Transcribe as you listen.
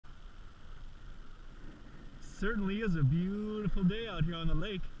certainly is a beautiful day out here on the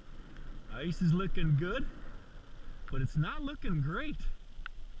lake. Ice is looking good, but it's not looking great.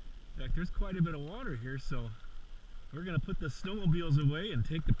 In fact, there's quite a bit of water here, so we're going to put the snowmobiles away and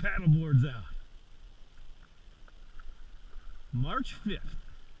take the paddleboards out. March 5th.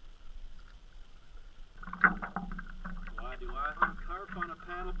 Why do I hunt carp on a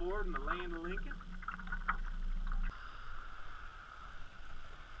paddleboard in the land of Lincoln?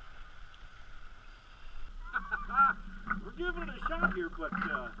 We're giving it a shot here, but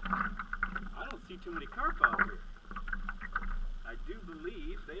I don't see too many carp out here. I do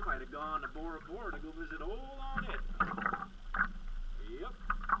believe they might have gone to Bora Bora to go visit old on it. Yep.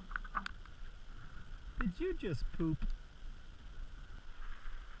 Did you just poop?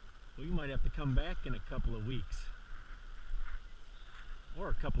 Well, you might have to come back in a couple of weeks. Or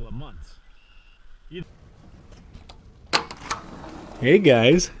a couple of months. Hey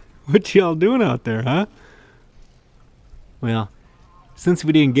guys, what y'all doing out there, huh? Well, since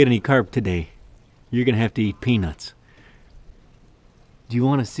we didn't get any carp today, you're gonna have to eat peanuts. Do you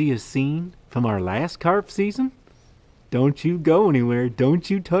want to see a scene from our last carp season? Don't you go anywhere. Don't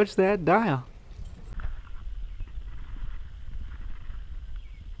you touch that dial.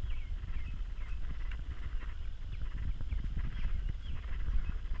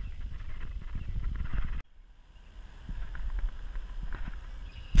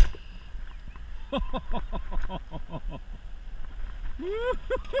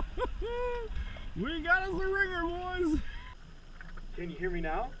 We got us a ringer, boys! Can you hear me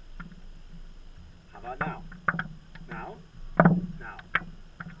now? How about now? Now? Now.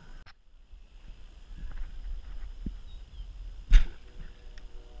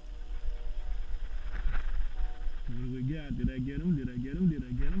 What do we got? Did I get him? Did I get him? Did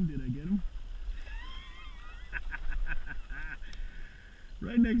I get him? Did I get him?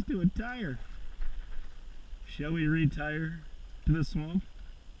 Right next to a tire. Shall we retire to the swamp?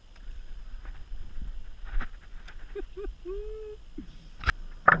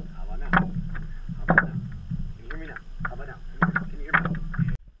 How about now? How about now? Can you hear me now? How about now? Can you hear me now?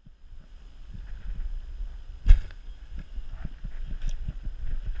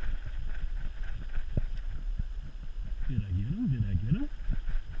 Did I get him? Did I get him?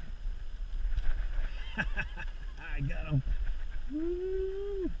 I got him.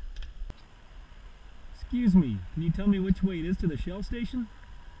 Woo. Excuse me, can you tell me which way it is to the Shell station?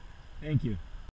 Thank you.